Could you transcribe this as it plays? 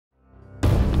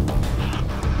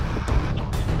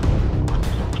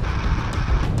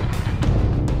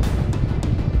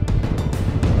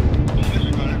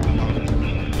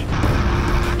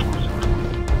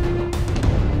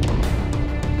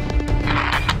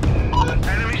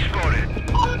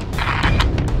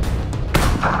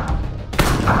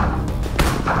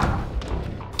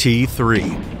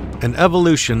T3, an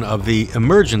evolution of the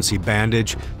emergency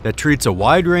bandage that treats a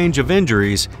wide range of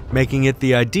injuries, making it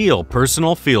the ideal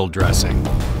personal field dressing.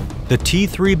 The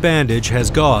T3 bandage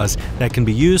has gauze that can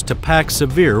be used to pack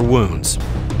severe wounds.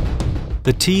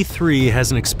 The T3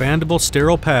 has an expandable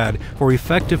sterile pad for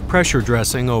effective pressure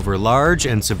dressing over large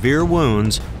and severe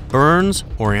wounds, burns,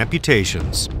 or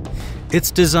amputations. Its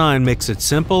design makes it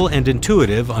simple and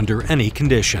intuitive under any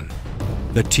condition.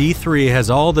 The T3 has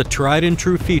all the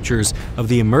tried-and-true features of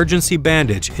the emergency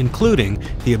bandage, including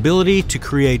the ability to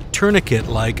create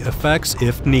tourniquet-like effects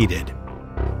if needed.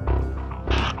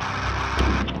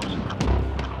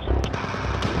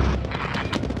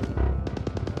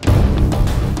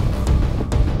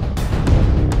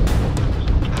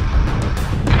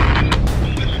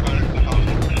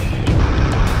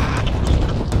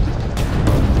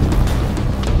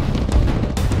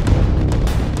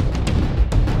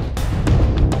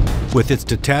 With its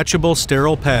detachable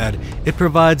sterile pad, it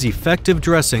provides effective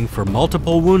dressing for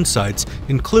multiple wound sites,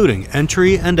 including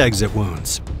entry and exit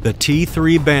wounds. The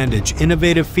T3 bandage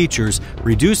innovative features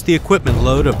reduce the equipment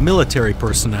load of military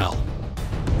personnel.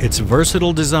 Its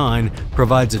versatile design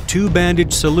provides a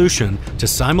two-bandage solution to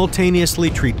simultaneously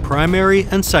treat primary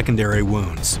and secondary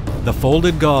wounds. The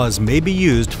folded gauze may be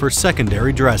used for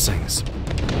secondary dressings.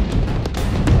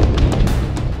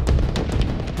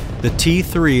 The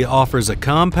T3 offers a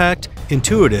compact,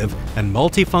 intuitive, and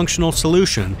multifunctional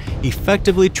solution,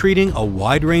 effectively treating a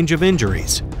wide range of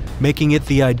injuries, making it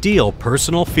the ideal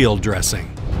personal field dressing.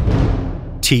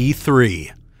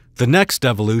 T3, the next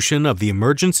evolution of the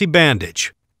emergency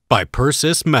bandage, by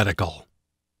Persis Medical.